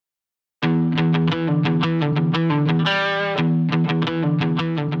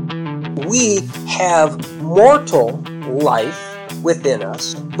we have mortal life within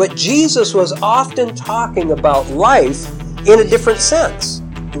us, but Jesus was often talking about life in a different sense.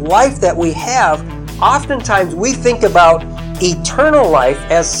 Life that we have, oftentimes we think about eternal life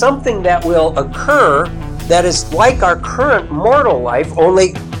as something that will occur that is like our current mortal life,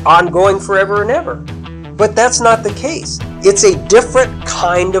 only ongoing forever and ever. But that's not the case. It's a different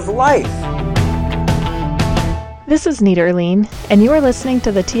kind of life. This is Nita Erline, and you are listening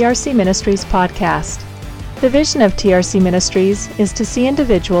to the TRC Ministries podcast. The vision of TRC Ministries is to see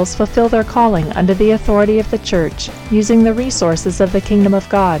individuals fulfill their calling under the authority of the church, using the resources of the kingdom of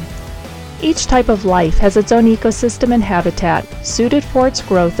God. Each type of life has its own ecosystem and habitat, suited for its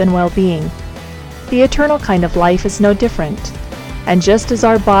growth and well-being. The eternal kind of life is no different. And just as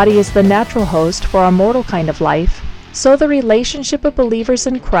our body is the natural host for our mortal kind of life, so the relationship of believers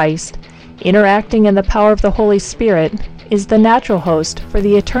in Christ, interacting in the power of the Holy Spirit, is the natural host for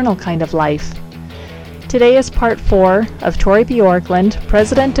the eternal kind of life. Today is part 4 of Torrey B. Orkland,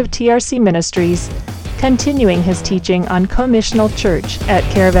 President of TRC Ministries, continuing his teaching on commissional church at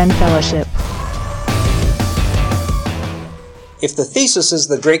Caravan Fellowship. If the thesis is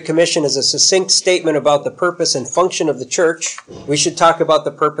the Great Commission is a succinct statement about the purpose and function of the church, we should talk about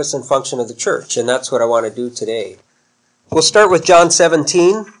the purpose and function of the church, and that's what I want to do today. We'll start with John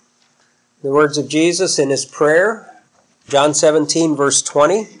 17, the words of Jesus in his prayer. John 17, verse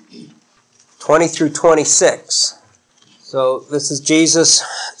 20 through 26. So this is Jesus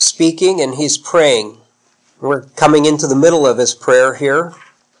speaking, and he's praying. We're coming into the middle of his prayer here.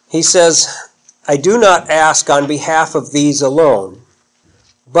 He says, I do not ask on behalf of these alone,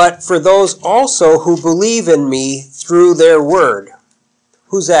 but for those also who believe in me through their word.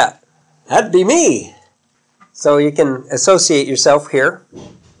 Who's that? That'd be me. So you can associate yourself here.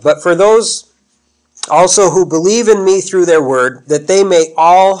 But for those also who believe in me through their word, that they may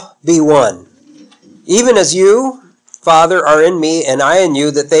all be one. Even as you, Father, are in me and I in you,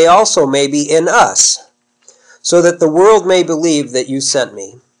 that they also may be in us, so that the world may believe that you sent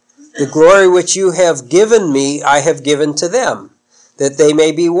me. The glory which you have given me, I have given to them, that they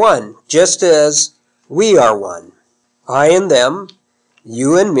may be one, just as we are one. I and them,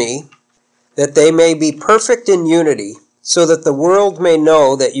 you and me, that they may be perfect in unity, so that the world may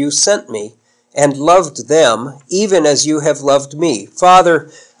know that you sent me and loved them, even as you have loved me. Father,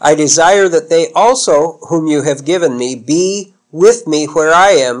 I desire that they also, whom you have given me, be with me where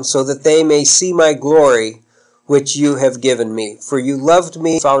I am, so that they may see my glory, which you have given me. For you loved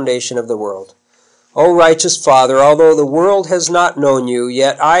me, foundation of the world. O righteous Father, although the world has not known you,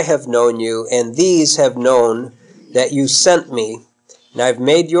 yet I have known you, and these have known that you sent me. And I have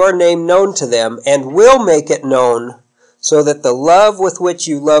made your name known to them, and will make it known, so that the love with which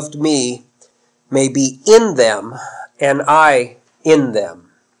you loved me may be in them, and I in them.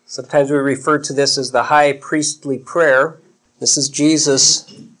 Sometimes we refer to this as the high priestly prayer. This is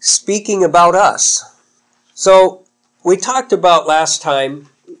Jesus speaking about us. So we talked about last time,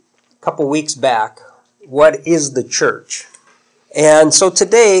 a couple weeks back, what is the church? And so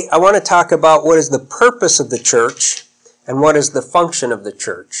today I want to talk about what is the purpose of the church and what is the function of the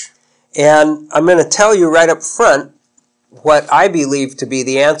church. And I'm going to tell you right up front what I believe to be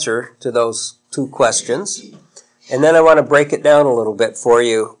the answer to those two questions. And then I want to break it down a little bit for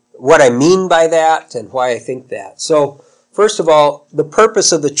you, what I mean by that and why I think that. So first of all, the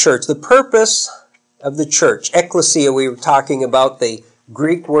purpose of the church. The purpose of the church, ecclesia, we were talking about the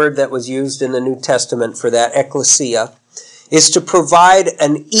Greek word that was used in the New Testament for that, ecclesia, is to provide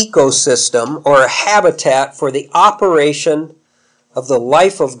an ecosystem or a habitat for the operation of the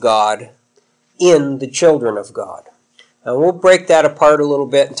life of God in the children of God. And we'll break that apart a little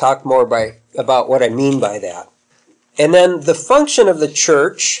bit and talk more about what I mean by that. And then the function of the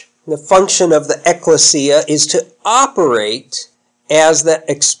church, the function of the ecclesia, is to operate as the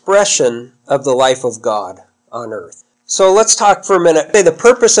expression of the life of God on earth. So let's talk for a minute. The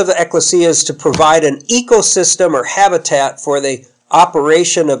purpose of the ecclesia is to provide an ecosystem or habitat for the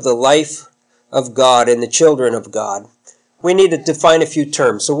operation of the life of God and the children of God. We need to define a few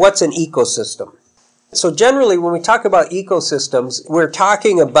terms. So what's an ecosystem? So generally when we talk about ecosystems, we're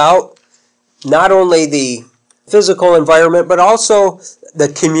talking about not only the physical environment, but also the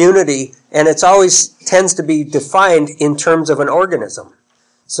community, and it's always tends to be defined in terms of an organism.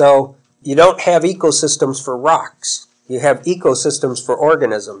 So you don't have ecosystems for rocks. You have ecosystems for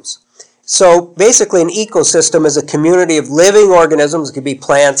organisms. So basically an ecosystem is a community of living organisms, it could be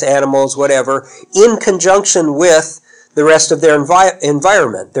plants, animals, whatever, in conjunction with the rest of their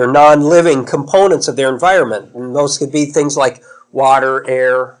environment. They're non-living components of their environment. And those could be things like water,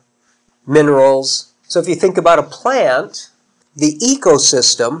 air, minerals. So if you think about a plant, the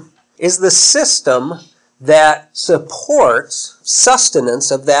ecosystem is the system that supports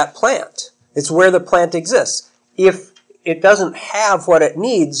sustenance of that plant. It's where the plant exists. If it doesn't have what it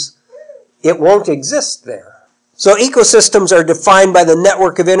needs, it won't exist there. So ecosystems are defined by the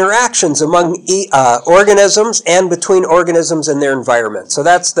network of interactions among organisms and between organisms and their environment. So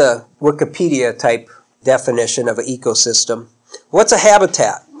that's the Wikipedia type definition of an ecosystem. What's a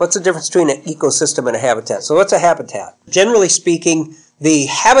habitat? What's the difference between an ecosystem and a habitat? So what's a habitat? Generally speaking, the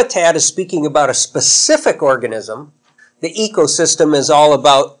habitat is speaking about a specific organism. The ecosystem is all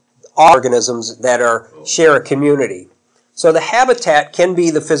about all organisms that share a community. So the habitat can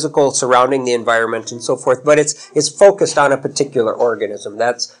be the physical surrounding the environment and so forth, but it's focused on a particular organism.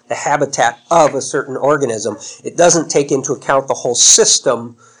 That's the habitat of a certain organism. It doesn't take into account the whole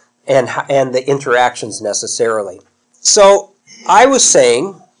system and the interactions necessarily. So I was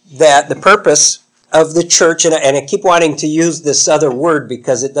saying that the purpose of the church, and I keep wanting to use this other word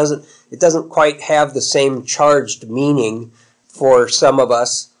because it doesn't quite have the same charged meaning for some of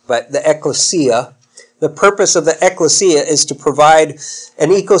us, but the ecclesia. The purpose of the ecclesia is to provide an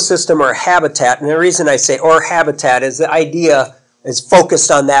ecosystem or habitat. And the reason I say or habitat is the idea is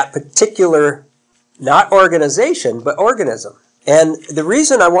focused on that particular, not organization, but organism. And the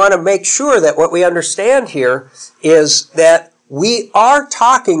reason I want to make sure that what we understand here is that we are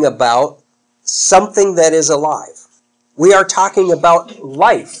talking about something that is alive. We are talking about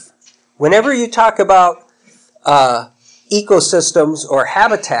life. Whenever you talk about ecosystems or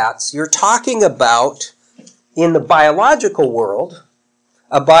habitats, you're talking about, in the biological world,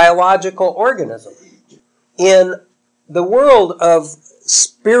 a biological organism. In the world of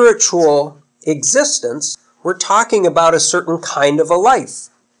spiritual existence, we're talking about a certain kind of a life.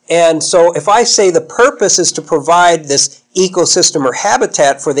 And so if I say the purpose is to provide this ecosystem or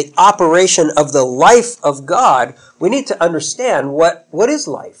habitat for the operation of the life of God, we need to understand what is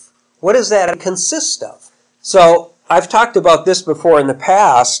life. What does that consist of? So I've talked about this before in the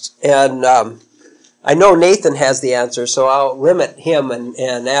past, and I know Nathan has the answer, so I'll limit him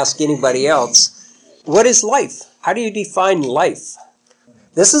and ask anybody else. What is life? How do you define life?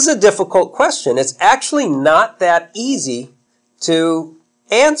 This is a difficult question. It's actually not that easy to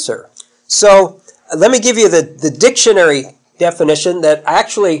answer. So let me give you the dictionary definition that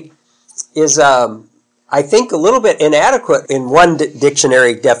actually is, I think, a little bit inadequate in one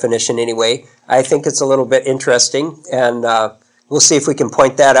dictionary definition anyway. I think it's a little bit interesting, and we'll see if we can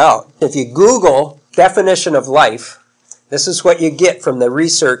point that out. If you Google definition of life, this is what you get from the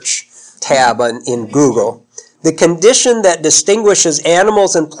research tab in Google. The condition that distinguishes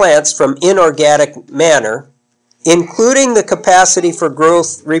animals and plants from inorganic matter, including the capacity for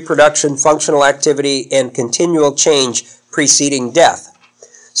growth, reproduction, functional activity, and continual change preceding death.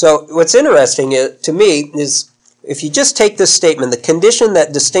 So what's interesting to me is if you just take this statement, the condition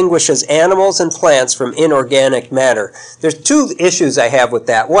that distinguishes animals and plants from inorganic matter, there's two issues I have with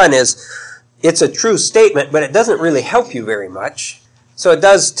that. One is it's a true statement, but it doesn't really help you very much. So it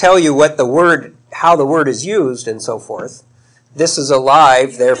does tell you how the word is used and so forth. This is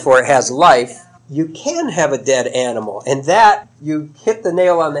alive, therefore it has life. You can have a dead animal, and that, you hit the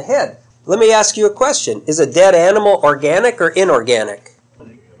nail on the head. Let me ask you a question. Is a dead animal organic or inorganic?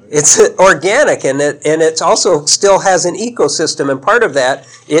 It's organic, and it also still has an ecosystem, and part of that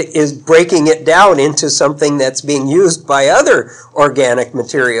is breaking it down into something that's being used by other organic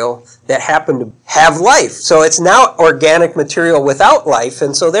material that happen to have life. So it's now organic material without life,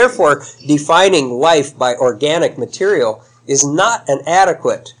 and so therefore defining life by organic material is not an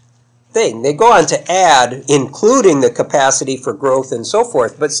adequate thing. They go on to add, including the capacity for growth and so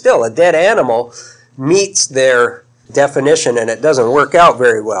forth, but still a dead animal meets their definition, and it doesn't work out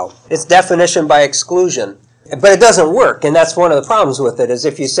very well. It's definition by exclusion, but it doesn't work, and that's one of the problems with it, is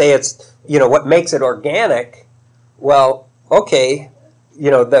if you say it's, what makes it organic, well, okay,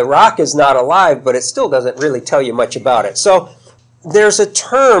 the rock is not alive, but it still doesn't really tell you much about it. So there's a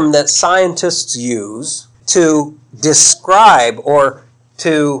term that scientists use to describe or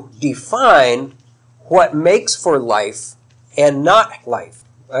to define what makes for life and not life.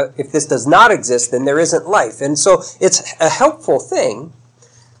 If this does not exist, then there isn't life. And so it's a helpful thing,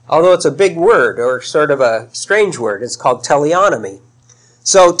 although it's a big word or sort of a strange word. It's called teleonomy.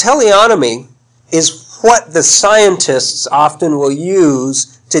 So teleonomy is what the scientists often will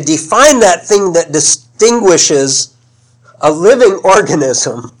use to define that thing that distinguishes a living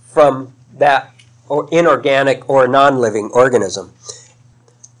organism from that inorganic or non-living organism.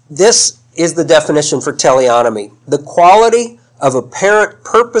 This is the definition for teleonomy: the quality of apparent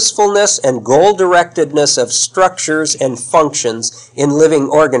purposefulness and goal-directedness of structures and functions in living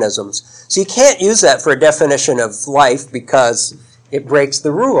organisms. So you can't use that for a definition of life because it breaks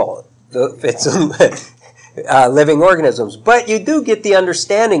the rule. living organisms. But you do get the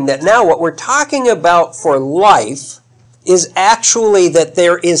understanding that now what we're talking about for life is actually that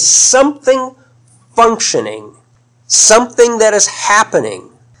there is something functioning, something that is happening,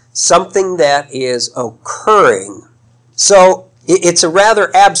 something that is occurring. So it's a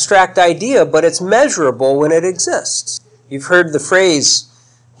rather abstract idea, but it's measurable when it exists. You've heard the phrase,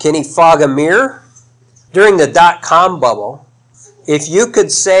 can he fog a mirror? During the .com bubble, if you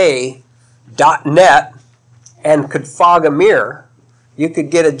could say .net and could fog a mirror, you could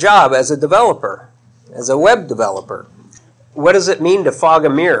get a job as a developer, as a web developer. What does it mean to fog a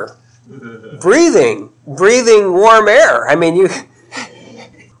mirror? Breathing warm air. I mean,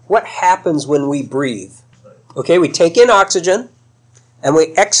 what happens when we breathe? Okay, we take in oxygen and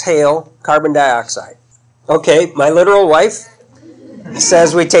we exhale carbon dioxide. Okay, my literal wife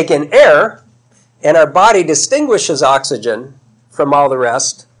says we take in air and our body distinguishes oxygen from all the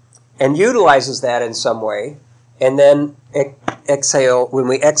rest and utilizes that in some way, and then exhale. When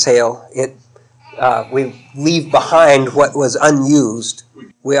we exhale, we leave behind what was unused.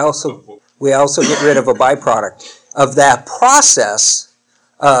 We also get rid of a byproduct of that process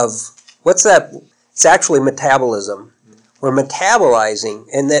of, what's that? It's actually metabolism. We're metabolizing,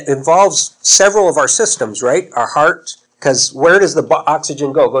 and that involves several of our systems, right? Our heart, because where does the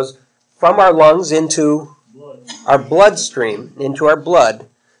oxygen go? It goes from our lungs into our bloodstream, into our blood,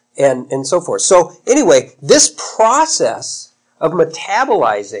 and so forth. So anyway, this process of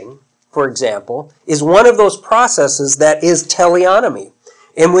metabolizing, for example, is one of those processes that is teleonomy.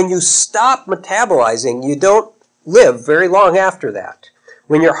 And when you stop metabolizing, you don't live very long after that.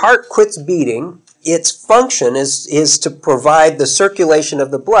 When your heart quits beating, its function is to provide the circulation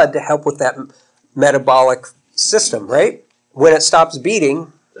of the blood to help with that metabolic system, right? When it stops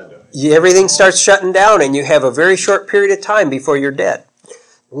beating, everything starts shutting down and you have a very short period of time before you're dead.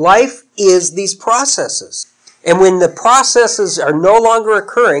 Life is these processes. And when the processes are no longer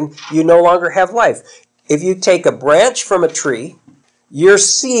occurring, you no longer have life. If you take a branch from a tree, you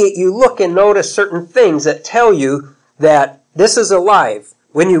look and notice certain things that tell you that this is alive.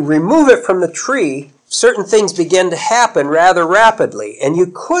 When you remove it from the tree, certain things begin to happen rather rapidly. And you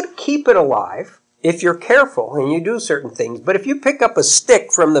could keep it alive if you're careful and you do certain things. But if you pick up a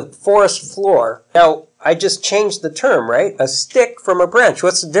stick from the forest floor, now I just changed the term, right? A stick from a branch.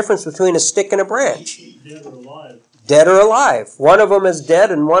 What's the difference between a stick and a branch? Dead or alive. Dead or alive. One of them is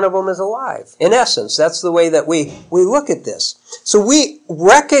dead and one of them is alive. In essence, that's the way that we look at this. So we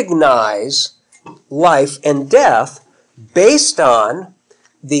recognize life and death based on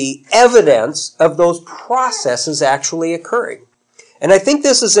the evidence of those processes actually occurring. And I think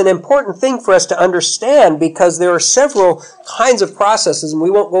this is an important thing for us to understand because there are several kinds of processes, and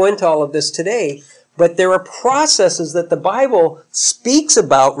we won't go into all of this today, but there are processes that the Bible speaks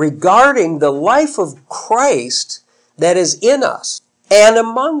about regarding the life of Christ that is in us and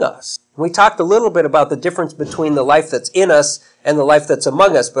among us. We talked a little bit about the difference between the life that's in us and the life that's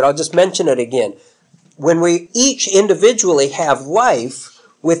among us, but I'll just mention it again. When we each individually have life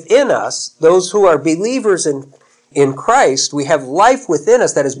within us, those who are believers in Christ, we have life within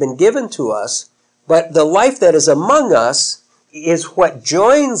us that has been given to us, but the life that is among us is what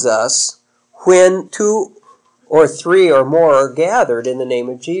joins us when 2 or 3 or more are gathered in the name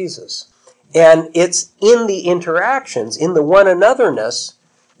of Jesus. And it's in the interactions, in the one anotherness,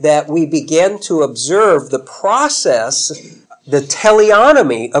 that we begin to observe the process, the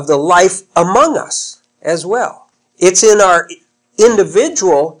teleonomy of the life among us as well. It's in our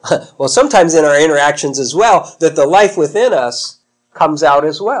individual, well, sometimes in our interactions as well, that the life within us comes out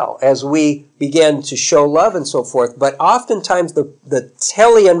as well as we begin to show love and so forth. But oftentimes the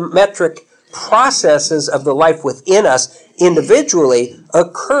teleometric processes of the life within us individually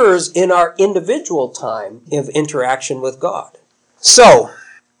occurs in our individual time of interaction with God. So,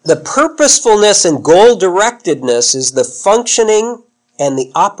 the purposefulness and goal-directedness is the functioning and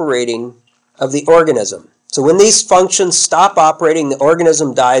the operating of the organism. So when these functions stop operating, the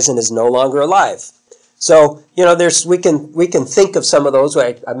organism dies and is no longer alive. So, we can think of some of those.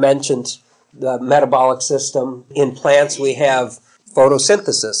 I mentioned the metabolic system. In plants, we have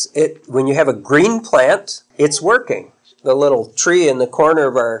photosynthesis. When you have a green plant, it's working. The little tree in the corner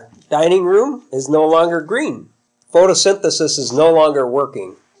of our dining room is no longer green. Photosynthesis is no longer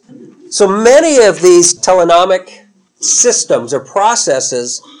working. So many of these teleonomic systems or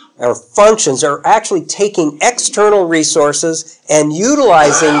processes or functions are actually taking external resources and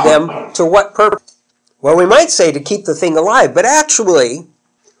utilizing them to what purpose? Well, we might say to keep the thing alive, but actually,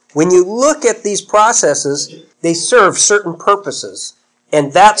 when you look at these processes, they serve certain purposes,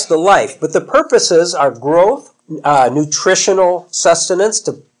 and that's the life. But the purposes are growth, nutritional sustenance,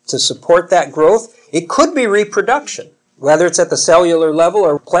 to to support that growth. It could be reproduction, whether it's at the cellular level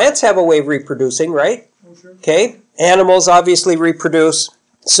or plants have a way of reproducing, right? Oh, sure. Okay, animals obviously reproduce.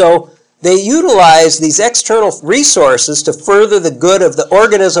 So they utilize these external resources to further the good of the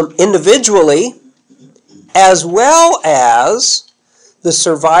organism individually, as well as the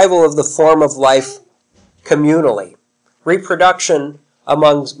survival of the form of life communally. Reproduction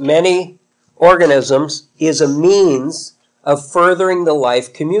among many organisms is a means of furthering the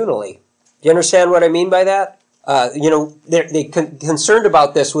life communally. Do you understand what I mean by that? They're concerned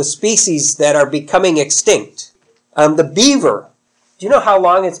about this with species that are becoming extinct. The beaver. Do you know how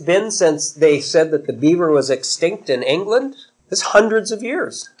long it's been since they said that the beaver was extinct in England? It's hundreds of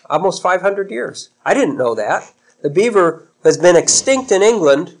years, almost 500 years. I didn't know that. The beaver has been extinct in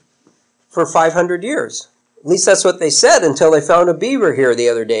England for 500 years. At least that's what they said until they found a beaver here the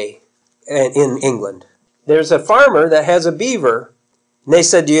other day in England. There's a farmer that has a beaver, and they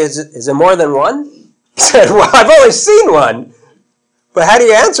said, is it more than one? He said, well, I've only seen one. But how do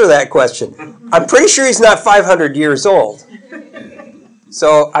you answer that question? I'm pretty sure he's not 500 years old.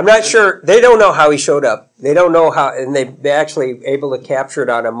 So I'm not sure. They don't know how he showed up. They don't know how, and they actually able to capture it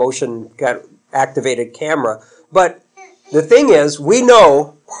on a motion-activated camera. But the thing is, we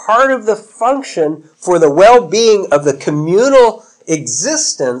know part of the function for the well-being of the communal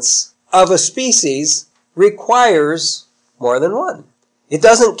existence of a species requires more than one. It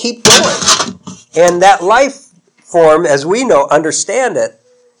doesn't keep going. And that life form, as we know, understand it,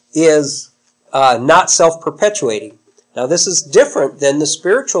 is not self-perpetuating. Now, this is different than the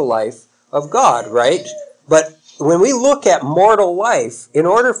spiritual life of God, right? But when we look at mortal life, in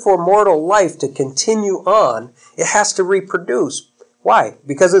order for mortal life to continue on, it has to reproduce. Why?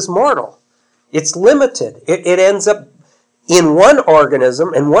 Because it's mortal. It's limited. It ends up in one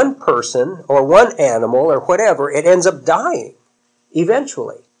organism, in one person, or one animal, or whatever, it ends up dying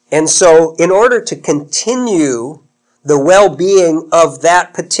eventually. And so, in order to continue the well-being of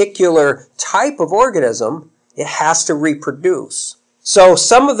that particular type of organism, it has to reproduce. So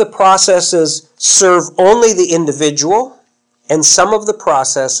some of the processes serve only the individual, and some of the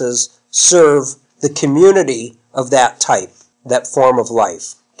processes serve the community of that type, that form of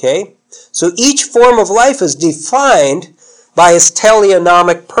life. Okay? So each form of life is defined by its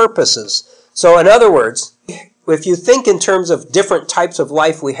teleonomic purposes. So in other words, if you think in terms of different types of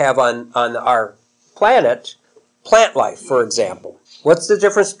life we have on our planet, plant life, for example. What's the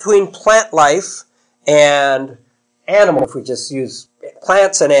difference between plant life and animal, if we just use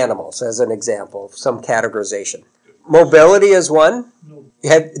plants and animals as an example of some categorization? Mobility is one.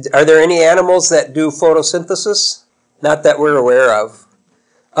 Are there any animals that do photosynthesis? Not that we're aware of.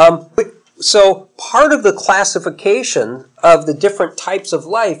 So part of the classification of the different types of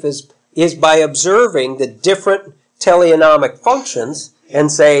life is by observing the different teleonomic functions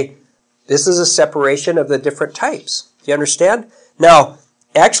and say, this is a separation of the different types. Do you understand? Now,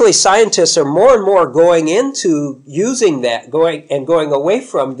 actually, scientists are more and more going into using that, going away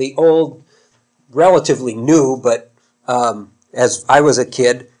from the old, relatively new, but as I was a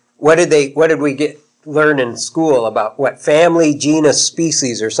kid, what did we learn in school about what family, genus,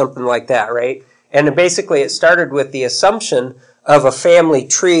 species, or something like that, right? And basically, it started with the assumption of a family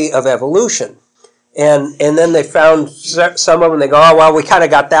tree of evolution. And then they found some of them, they go, oh, well, we kind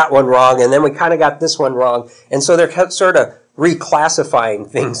of got that one wrong, and then we kind of got this one wrong. And so they're sort of reclassifying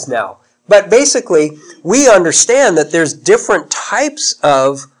things now. But basically, we understand that there's different types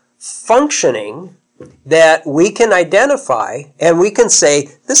of functioning that we can identify, and we can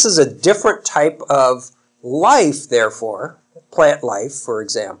say, this is a different type of life, therefore, plant life, for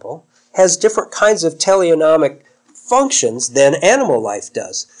example, has different kinds of teleonomic functions than animal life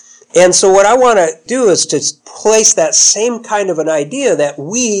does. And so what I want to do is to place that same kind of an idea that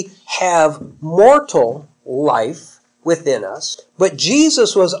we have mortal life within us, but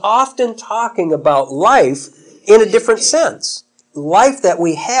Jesus was often talking about life in a different sense. Life that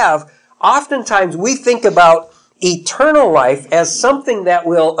we have, oftentimes we think about eternal life as something that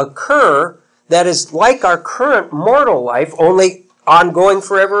will occur that is like our current mortal life, only ongoing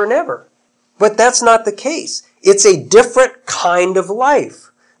forever and ever. But that's not the case. It's a different kind of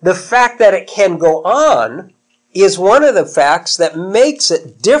life. The fact that it can go on is one of the facts that makes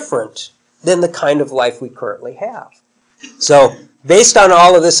it different than the kind of life we currently have. So, based on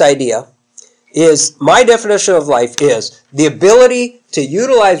all of this idea, my definition of life is the ability to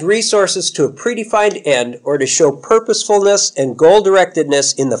utilize resources to a predefined end or to show purposefulness and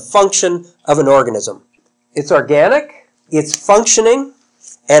goal-directedness in the function of an organism. It's organic, it's functioning,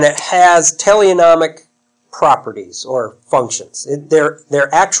 and it has teleonomic properties or functions. They're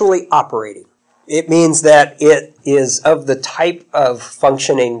actually operating. It means that it is of the type of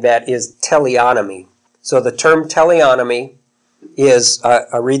functioning that is teleonomy. So the term teleonomy is,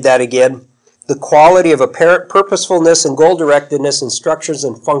 I'll read that again, the quality of apparent purposefulness and goal-directedness in structures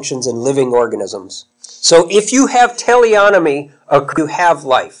and functions in living organisms. So if you have teleonomy, you have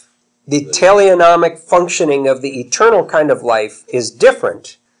life. The teleonomic functioning of the eternal kind of life is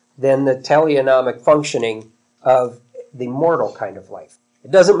different than the teleonomic functioning of the mortal kind of life.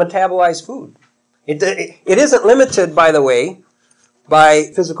 It doesn't metabolize food. It isn't limited, by the way,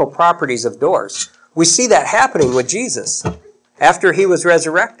 by physical properties of doors. We see that happening with Jesus after he was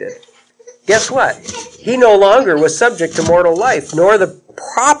resurrected. Guess what? He no longer was subject to mortal life, nor the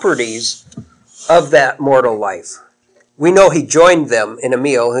properties of that mortal life. We know he joined them in a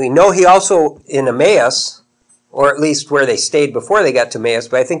meal. We know he also, in Emmaus, or at least where they stayed before they got to Emmaus,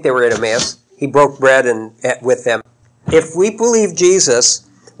 but I think they were in Emmaus, he broke bread with them. If we believe Jesus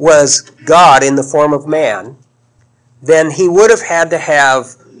was God in the form of man, then he would have had to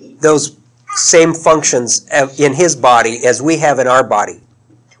have those same functions in his body as we have in our body.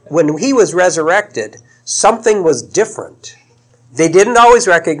 When he was resurrected, something was different. They didn't always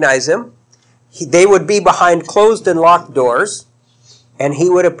recognize him. They would be behind closed and locked doors, and he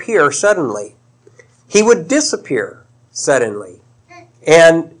would appear suddenly. He would disappear suddenly.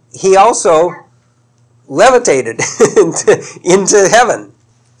 And he also levitated into heaven.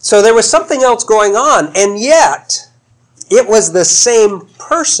 So there was something else going on, and yet it was the same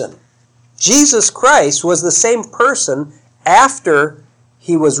person. Jesus Christ was the same person after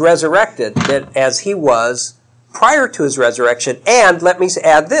he was resurrected as he was prior to his resurrection. And let me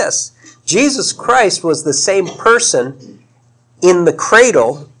add this. Jesus Christ was the same person in the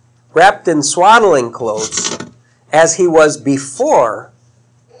cradle, wrapped in swaddling clothes, as he was before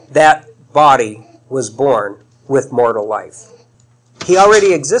that body was born with mortal life. He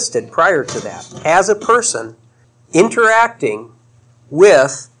already existed prior to that as a person interacting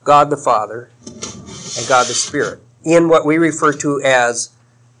with God the Father and God the Spirit in what we refer to as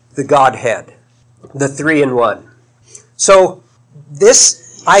the Godhead, the 3-in-1. So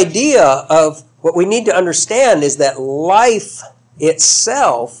this idea of what we need to understand is that life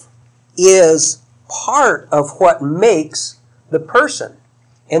itself is part of what makes the person.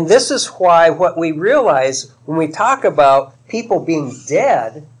 And this is why what we realize when we talk about people being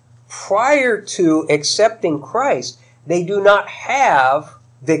dead prior to accepting Christ, they do not have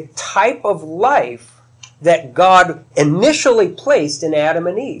the type of life that God initially placed in Adam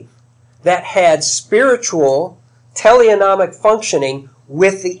and Eve, that had spiritual, teleonomic functioning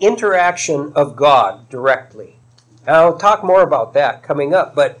with the interaction of God directly. I'll talk more about that coming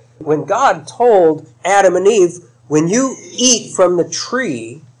up, but when God told Adam and Eve, when you eat from the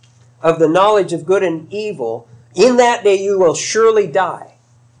tree of the knowledge of good and evil, in that day you will surely die.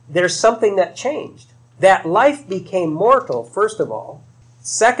 There's something that changed. That life became mortal, first of all.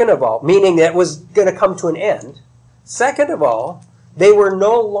 Second of all, meaning that it was going to come to an end. Second of all, they were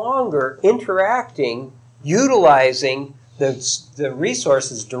no longer interacting, utilizing the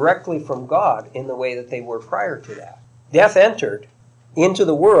resources directly from God in the way that they were prior to that. Death entered into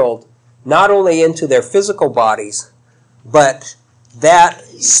the world, not only into their physical bodies, but that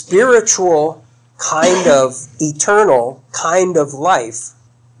spiritual kind of eternal kind of life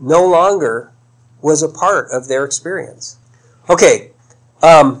no longer was a part of their experience. Okay,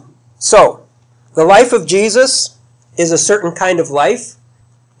 so the life of Jesus is a certain kind of life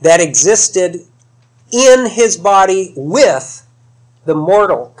that existed in his body with the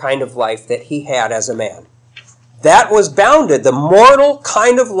mortal kind of life that he had as a man. That was bounded. The mortal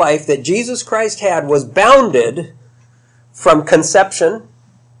kind of life that Jesus Christ had was bounded from conception,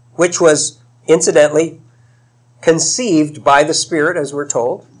 which was, incidentally, conceived by the Spirit, as we're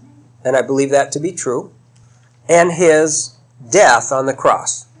told, and I believe that to be true, and his death on the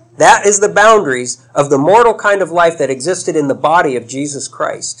cross. That is the boundaries of the mortal kind of life that existed in the body of Jesus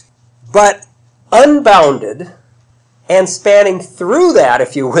Christ. But unbounded and spanning through that,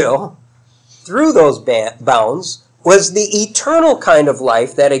 if you will, through those bounds, was the eternal kind of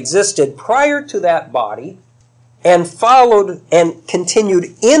life that existed prior to that body and followed and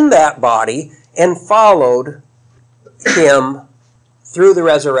continued in that body and followed him through the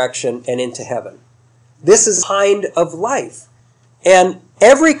resurrection and into heaven. This is a kind of life. And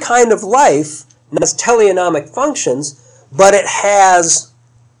every kind of life has teleonomic functions, but it has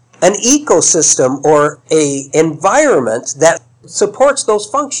an ecosystem or an environment that supports those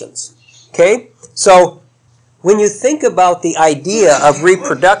functions. Okay? So when you think about the idea of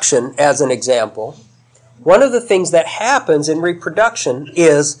reproduction as an example, one of the things that happens in reproduction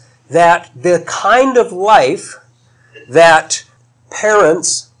is that the kind of life that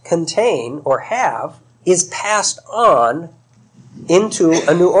parents contain or have is passed on into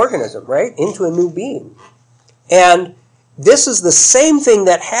a new organism, right? Into a new being. And this is the same thing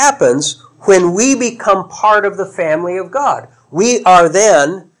that happens when we become part of the family of God. We are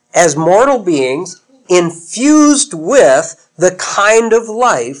then, as mortal beings, infused with the kind of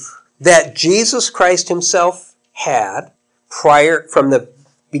life that Jesus Christ himself had prior, from the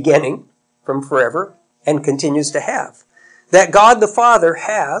beginning, from forever, and continues to have. That God the Father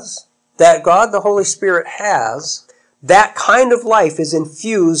has, that God the Holy Spirit has, that kind of life is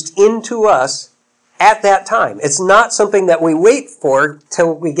infused into us at that time. It's not something that we wait for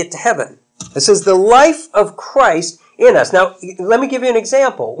till we get to heaven. This is the life of Christ in us. Now, let me give you an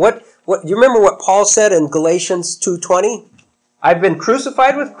example. You remember what Paul said in Galatians 2:20? I've been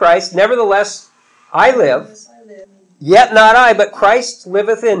crucified with Christ, nevertheless I live. Yet not I, but Christ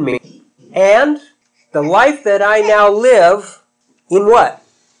liveth in me. And the life that I now live, in what?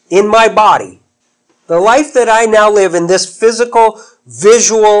 In my body. The life that I now live in this physical,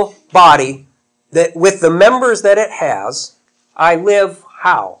 visual body, that with the members that it has, I live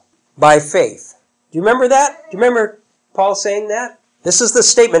how? By faith. Do you remember that? Do you remember Paul saying that? This is the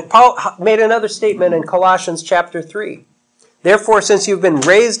statement. Paul made another statement in Colossians chapter 3. Therefore, since you've been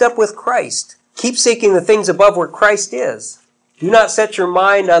raised up with Christ, keep seeking the things above where Christ is. Do not set your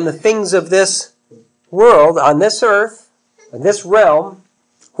mind on the things of this world, on this earth, in this realm,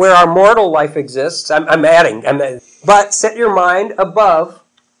 where our mortal life exists. But set your mind above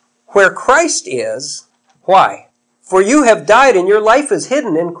where Christ is. Why? For you have died and your life is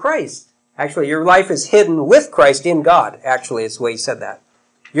hidden in Christ. Actually, your life is hidden with Christ in God. Actually, it's the way he said that.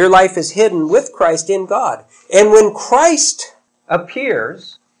 Your life is hidden with Christ in God. And when Christ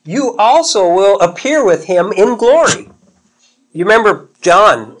appears, you also will appear with him in glory. You remember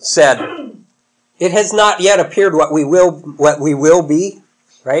John said, it has not yet appeared what we will be,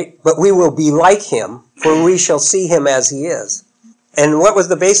 right? But we will be like him, for we shall see him as he is. And what was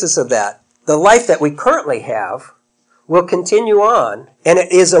the basis of that? The life that we currently have will continue on, and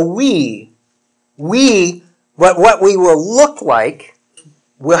it is a we. But what we will look like,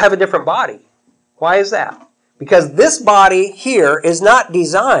 we'll have a different body. Why is that? Because this body here is not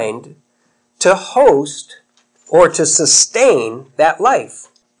designed to host or to sustain that life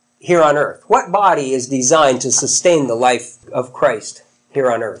here on earth. What body is designed to sustain the life of Christ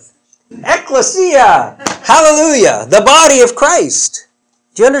here on earth? Ecclesia! Hallelujah! The body of Christ.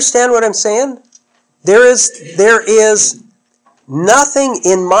 Do you understand what I'm saying? There is nothing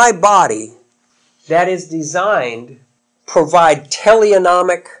in my body that is designed to provide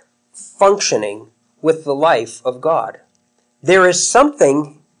teleonomic functioning with the life of God. There is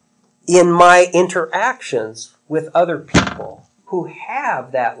something in my interactions with other people who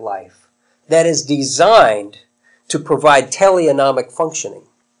have that life that is designed to provide teleonomic functioning.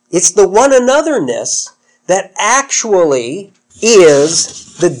 It's the one anotherness that actually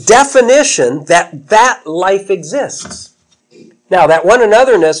is the definition that that life exists. Now, that one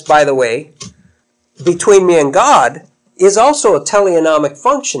anotherness, by the way, between me and God is also a teleonomic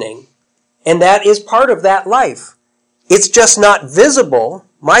functioning, and that is part of that life. It's just not visible.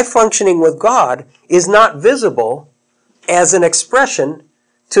 My functioning with God is not visible as an expression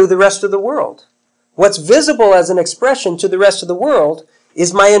to the rest of the world. What's visible as an expression to the rest of the world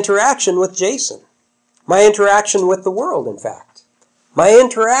is my interaction with Jason. My interaction with the world, in fact. My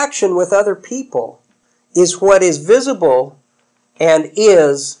interaction with other people is what is visible and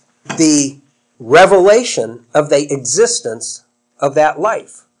is the revelation of the existence of that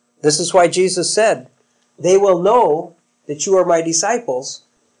life. This is why Jesus said, they will know that you are my disciples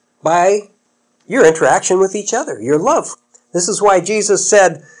by your interaction with each other, your love. This is why Jesus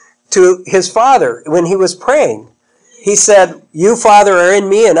said to his Father when he was praying, he said, you, Father, are in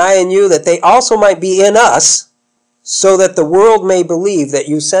me and I in you, that they also might be in us, so that the world may believe that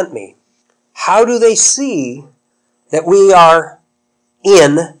you sent me. How do they see that we are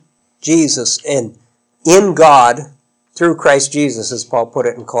in Jesus and in God through Christ Jesus, as Paul put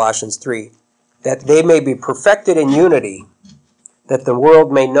it in Colossians 3, that they may be perfected in unity, that the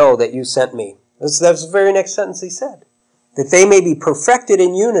world may know that you sent me. That's the very next sentence he said. That they may be perfected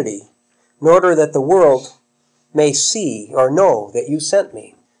in unity, in order that the world may see or know that you sent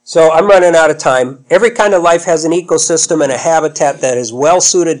me. So I'm running out of time. Every kind of life has an ecosystem and a habitat that is well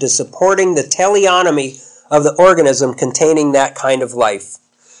suited to supporting the teleonomy of the organism containing that kind of life.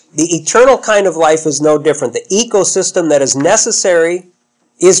 The eternal kind of life is no different. The ecosystem that is necessary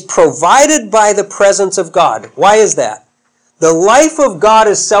is provided by the presence of God. Why is that? The life of God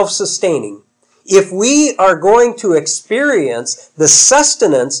is self-sustaining. If we are going to experience the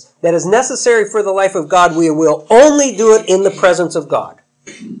sustenance that is necessary for the life of God, we will only do it in the presence of God.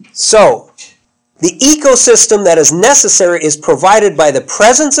 So, the ecosystem that is necessary is provided by the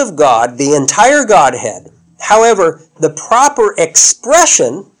presence of God, the entire Godhead. However, the proper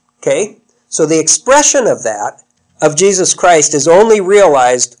expression, so the expression of that, of Jesus Christ, is only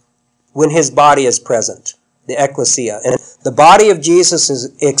realized when his body is present, the ecclesia. And the body of Jesus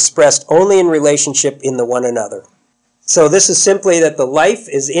is expressed only in relationship in the one another. So this is simply that the life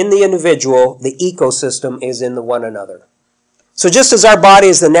is in the individual, the ecosystem is in the one another. So just as our body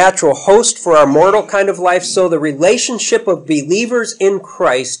is the natural host for our mortal kind of life, so the relationship of believers in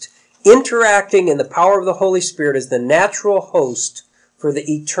Christ interacting in the power of the Holy Spirit is the natural host for the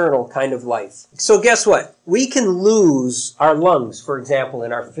eternal kind of life. So guess what? We can lose our lungs, for example,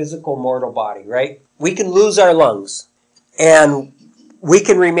 in our physical mortal body, right? We can lose our lungs and we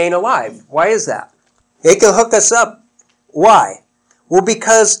can remain alive. Why is that? It can hook us up. Why? Well,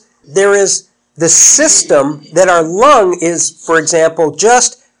 because there is the system that our lung is, for example,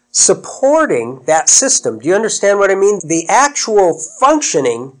 just supporting that system. Do you understand what I mean? The actual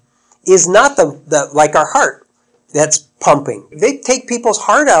functioning is not like our heart that's pumping. They take people's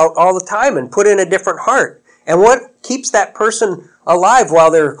heart out all the time and put in a different heart. And what keeps that person alive while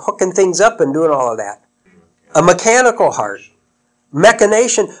they're hooking things up and doing all of that? A mechanical heart.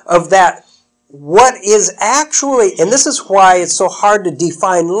 Machination of that. What is actually, and this is why it's so hard to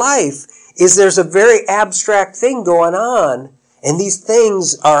define life, is there's a very abstract thing going on, and these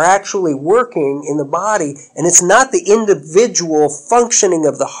things are actually working in the body, and it's not the individual functioning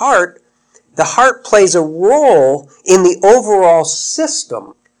of the heart. The heart plays a role in the overall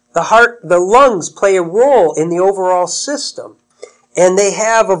system. The lungs play a role in the overall system, and they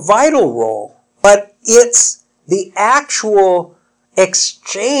have a vital role, but it's the actual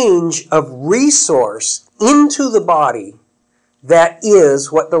exchange of resource into the body that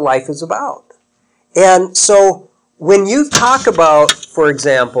is what the life is about. And so when you talk about, for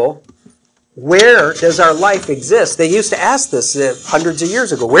example, where does our life exist? They used to ask this hundreds of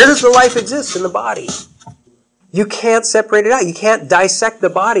years ago. Where does the life exist in the body? You can't separate it out. You can't dissect the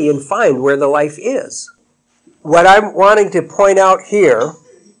body and find where the life is. What I'm wanting to point out here,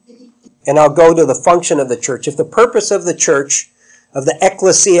 and I'll go to the function of the church. If the purpose of the church, of the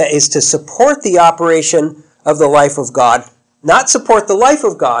ecclesia, is to support the operation of the life of God, not support the life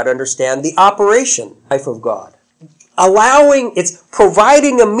of God, understand, the operation life of God. It's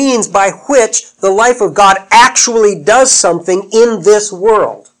providing a means by which the life of God actually does something in this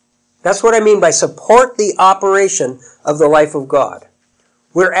world. That's what I mean by support the operation of the life of God.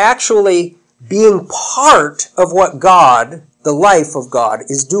 We're actually being part of what God, the life of God,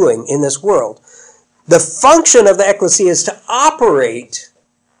 is doing in this world. The function of the ecclesia is to operate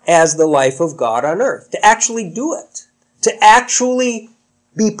as the life of God on earth, to actually do it, to actually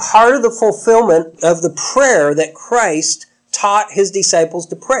be part of the fulfillment of the prayer that Christ taught his disciples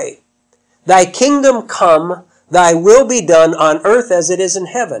to pray. Thy kingdom come, thy will be done on earth as it is in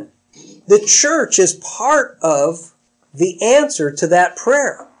heaven. The church is part of the answer to that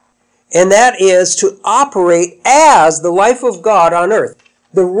prayer. And that is to operate as the life of God on earth.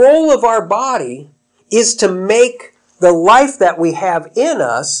 The role of our body is to make the life that we have in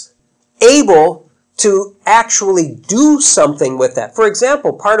us able to actually do something with that. For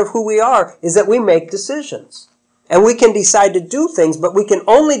example, part of who we are is that we make decisions. And we can decide to do things, but we can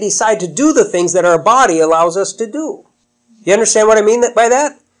only decide to do the things that our body allows us to do. You understand what I mean by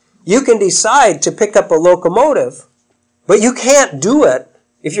that? You can decide to pick up a locomotive, but you can't do it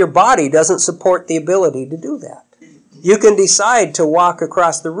if your body doesn't support the ability to do that. You can decide to walk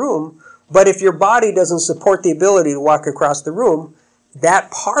across the room, but if your body doesn't support the ability to walk across the room,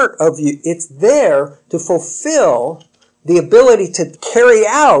 that part of you, it's there to fulfill the ability to carry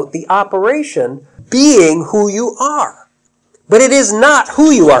out the operation being who you are. But it is not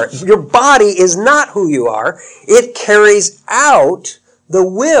who you are. Your body is not who you are. It carries out the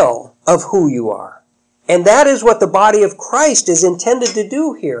will of who you are. And that is what the body of Christ is intended to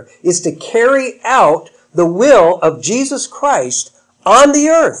do here, is to carry out the will of Jesus Christ on the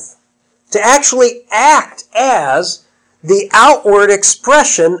earth, to actually act as the outward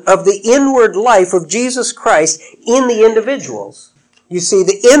expression of the inward life of Jesus Christ in the individuals. You see,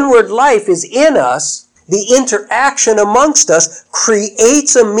 the inward life is in us. The interaction amongst us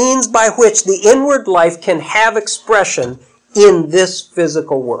creates a means by which the inward life can have expression in this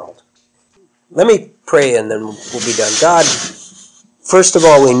physical world. Let me pray and then we'll be done. God, first of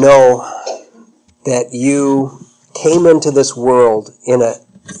all, we know that you came into this world in a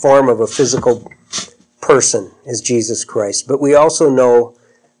form of a physical person as Jesus Christ. But we also know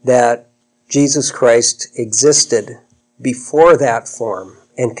that Jesus Christ existed before that form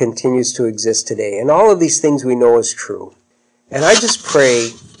and continues to exist today. And all of these things we know is true. And I just pray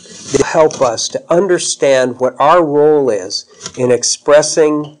that you help us to understand what our role is in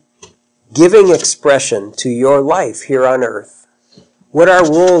giving expression to your life here on earth. What our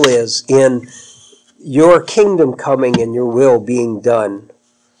role is in your kingdom coming and your will being done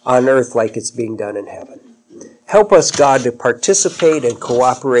on earth like it's being done in heaven. Help us, God, to participate and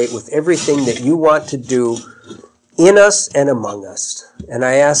cooperate with everything that you want to do in us and among us. And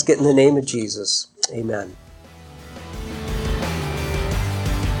I ask it in the name of Jesus. Amen.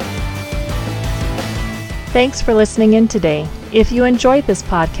 Thanks for listening in today. If you enjoyed this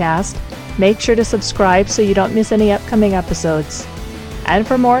podcast, make sure to subscribe so you don't miss any upcoming episodes. And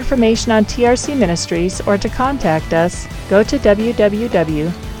for more information on TRC Ministries or to contact us, go to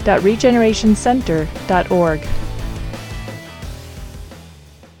www.regenerationcenter.org.